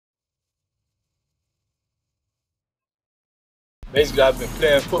Basically, I've been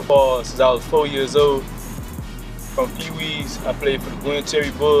playing football since I was 4 years old. From Pee-wees, I played for the Gwinnett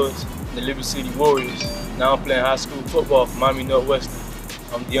Cherry Bulls and the Liberty City Warriors. Now I'm playing high school football for Miami Northwestern.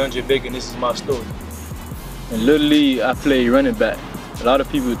 I'm DeAndre Baker, and this is my story. In Little League, I played running back. A lot of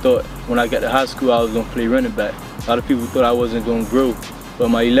people thought when I got to high school I was going to play running back. A lot of people thought I wasn't going to grow. But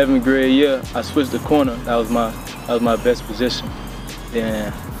my 11th grade year, I switched to corner. That was my best position.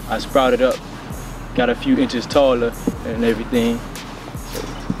 Then I sprouted up, got a few inches taller and everything.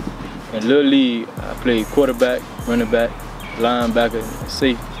 In Little League, I played quarterback, running back, linebacker, and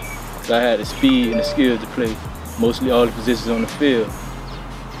safety. So I had the speed and the skills to play mostly all the positions on the field.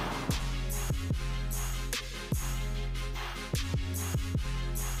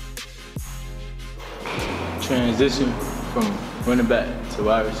 Transition from running back to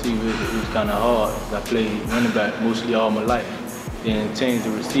wide receiver, it was kind of hard because I played running back mostly all my life. Then changed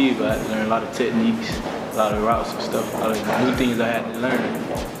to receiver, I had to learn a lot of techniques, a lot of routes and stuff, a lot of new things I had to learn.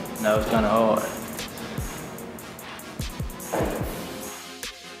 And that was kind of hard.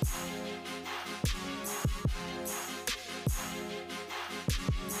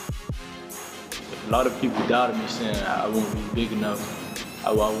 A lot of people doubted me, saying I won't be big enough,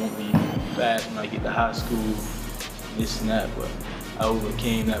 I won't be fast when I get to high school, this and that, but I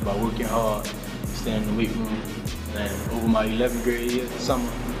overcame that by working hard, staying in the weight room. And over my 11th grade year,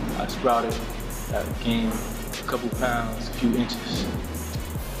 summer, I sprouted. I gained a couple pounds, a few inches.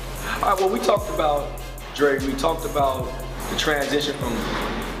 All right, well, we talked about, Dre, we talked about the transition from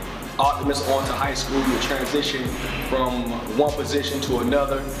Optimus on to high school, the transition from one position to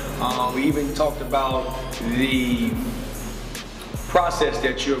another. We even talked about the process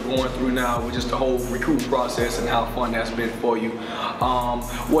that you're going through now with just the whole recruiting process and how fun that's been for you.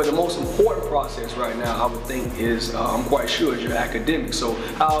 Well, the most important process right now, I would think, is I'm quite sure is your academics. So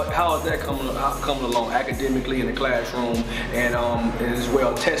how is that coming along academically in the classroom and as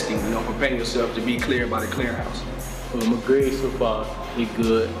well testing, preparing yourself to be cleared by the clearinghouse? Well, my grades so far, they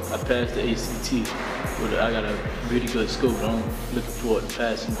good. I passed the ACT, but I got a really good score, but I'm looking forward to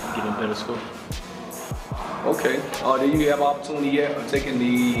passing and getting a better score. Okay. Do you have opportunity yet of taking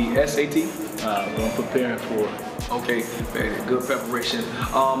the SAT? I'm preparing for it. Okay, very good preparation.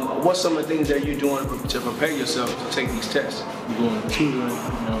 What's some of the things that you're doing to prepare yourself to take these tests? I'm going tutoring,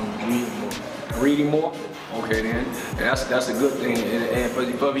 reading more. Reading more? Okay then, that's a good thing. And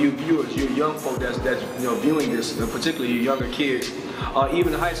for you viewers, you young folk that's viewing this, particularly your younger kids,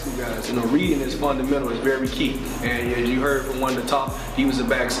 even the high school guys, reading is fundamental, is very key. And as you heard from one of the top defensive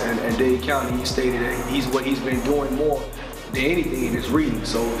backs in Dade County, he stated that what he's been doing more than anything is reading.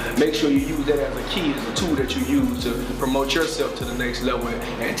 So make sure you use that as a key, as a tool that you use to promote yourself to the next level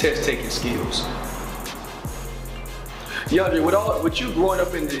and test taking skills. DeAndre, with you growing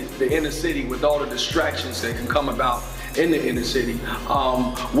up in the inner city, with all the distractions that can come about in the inner city,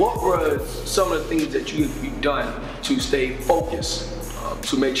 what were some of the things that you've done to stay focused,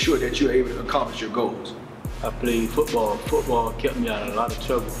 to make sure that you're able to accomplish your goals? I played football. Football kept me out of a lot of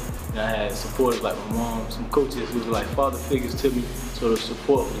trouble. And I had supporters like my mom, some coaches who were like father figures to me, so the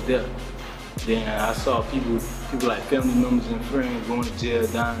support was there. Then I saw people like family members and friends going to jail,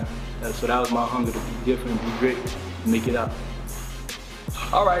 dying. So that was my hunger to be different, be great, make it out.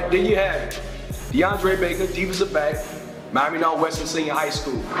 All right, there you have it. DeAndre Baker, defensive back, Miami Northwestern Senior High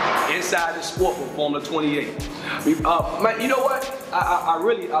School, inside the sport with Formula 28. Man, you know what? I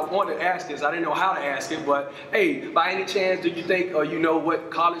wanted to ask this. I didn't know how to ask it, but hey, by any chance, do you think or you know what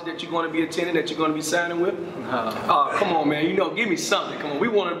college that you're going to be attending, that you're going to be signing with? Come on, man. Give me something. Come on. We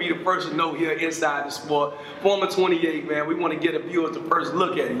want to be the first to know here inside the sport. Formula 28, man. We want to get a view of the first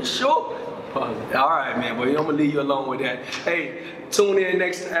look at it. You sure? All right, man. Well, I'm going to leave you alone with that. Hey, tune in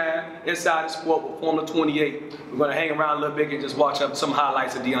next time inside the sport with Formula 28. We're going to hang around a little bit and just watch up some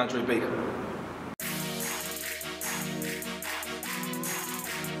highlights of DeAndre Baker.